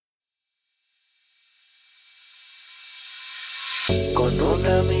Con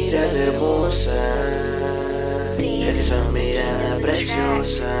una mirada hermosa, esa mirada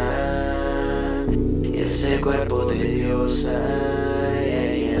preciosa y ese cuerpo de diosa.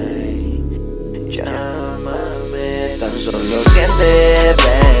 Llámame, tan solo siente,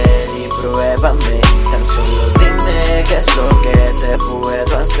 ven y pruébame. Tan solo dime qué es lo que te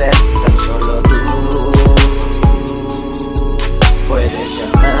puedo hacer. Tan solo tú puedes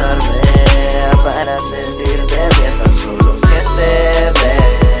llamarme para sentirte bien. Tan solo siente,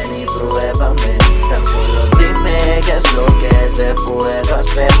 ven y pruébame. Tan solo dime qué es lo que te puedo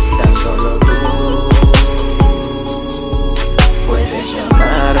hacer. Tan solo tú puedes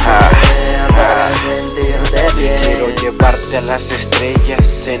llamarme para sentirte bien. Quiero llevarte a las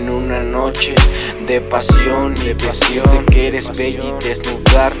estrellas en una noche de pasión y decirte que eres bella y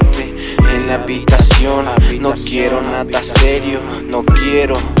desnudarte en la habitación. No quiero nada serio, no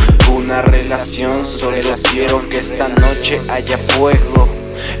quiero una relación, solo quiero que esta noche haya fuego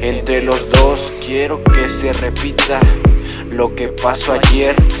entre los dos. Quiero que se repita lo que pasó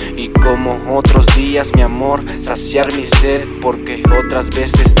ayer y como otros días, mi amor, saciar mi sed, porque otras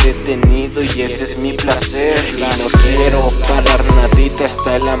veces te he tenido y ese es mi placer. Y no quiero parar nadita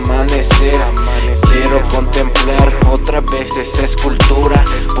hasta el amanecer. Quiero contemplar otra vez esa escultura,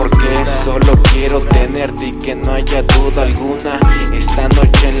 porque solo quiero tenerte y que no haya duda alguna. Esta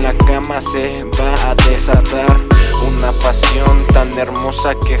noche en la cama se va a desatar una pasión tan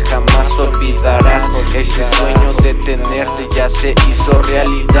hermosa que jamás olvidarás. Ese sueño de tenerte ya se hizo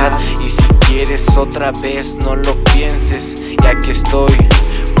realidad. Y si quieres otra vez no lo pienses, ya que estoy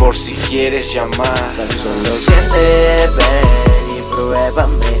por si quieres llamar. Tan solo siente, ven y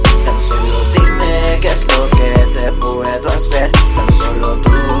pruébame. Tan solo dime qué es lo que te puedo hacer. Tan solo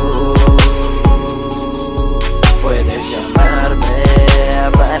tú puedes llamarme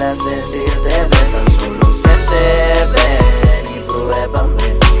para sentirte bien. Tan solo siente, ven y pruébame.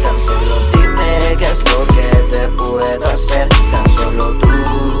 Tan solo dime qué es lo que te puedo hacer. Tan solo tú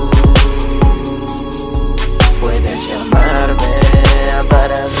puedes llamarme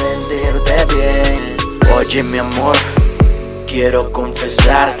para sentirte bien. Oye mi amor, quiero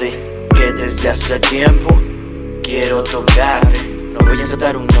confesarte que desde hace tiempo quiero tocarte. No voy a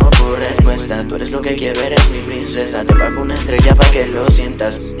aceptar un no por respuesta. Tú eres lo que quiero, eres mi princesa. Te bajo una estrella para que lo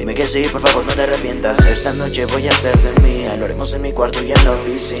sientas. Dime que sí, por favor, no te arrepientas. Esta noche voy a hacerte mía. Lo haremos en mi cuarto y en la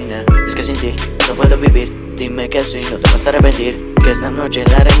oficina. Es que sin ti no puedo vivir. Dime que sí, no te vas a arrepentir. Que esta noche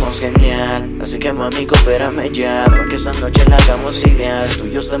la haremos genial. Así que mami, coopérame ya, porque esta noche la hagamos ideal. Tú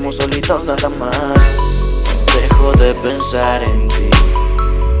y yo estemos solitos nada más. No dejo de pensar en ti.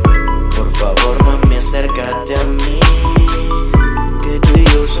 Por favor mami, acércate a mí. Que tú y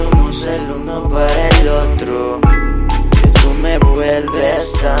yo somos el uno para el otro. Que tú me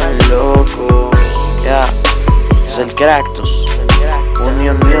vuelves tan loco. Ya, es el Kractos,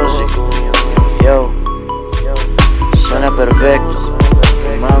 Union Music. Yo, suena perfecto,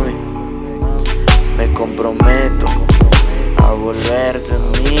 mami. Me comprometo a volverte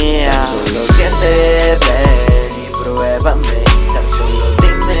mía. Tan solo siente, ven y pruébame. Tan solo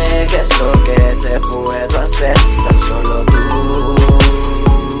dime qué es lo que te puedo hacer. Tan solo tú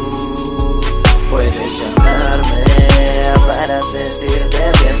puedes llamarme para sentirte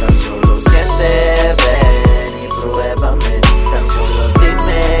bien. Tan solo siente, ven y pruébame. Tan solo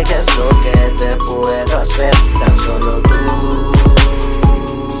dime qué es lo que te puedo hacer. Tan solo tú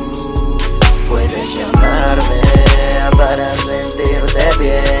puedes llamarme para sentirte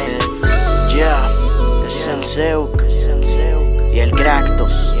bien. Ya, es el Zeuq y el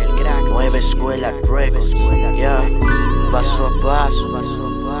Kractos, Nueva Escuela Records. Ya, paso a paso,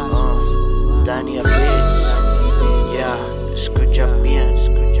 Dania Beats. Ya, escucha bien,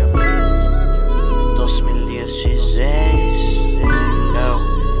 2016.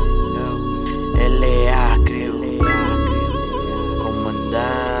 L.A. creo,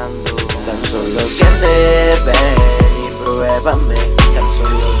 comandando. Tan solo siente, ven y pruébame. Tan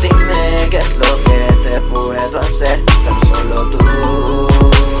solo dime qué es lo que te puedo hacer. Tan solo tú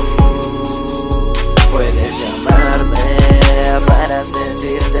puedes llamarme para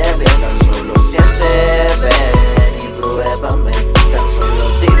sentirte bien. Tan solo siente, ven y pruébame. Tan solo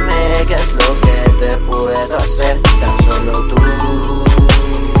dime qué es lo que te puedo hacer. Tan solo tú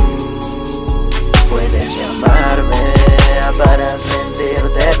puedes llamarme para sentirte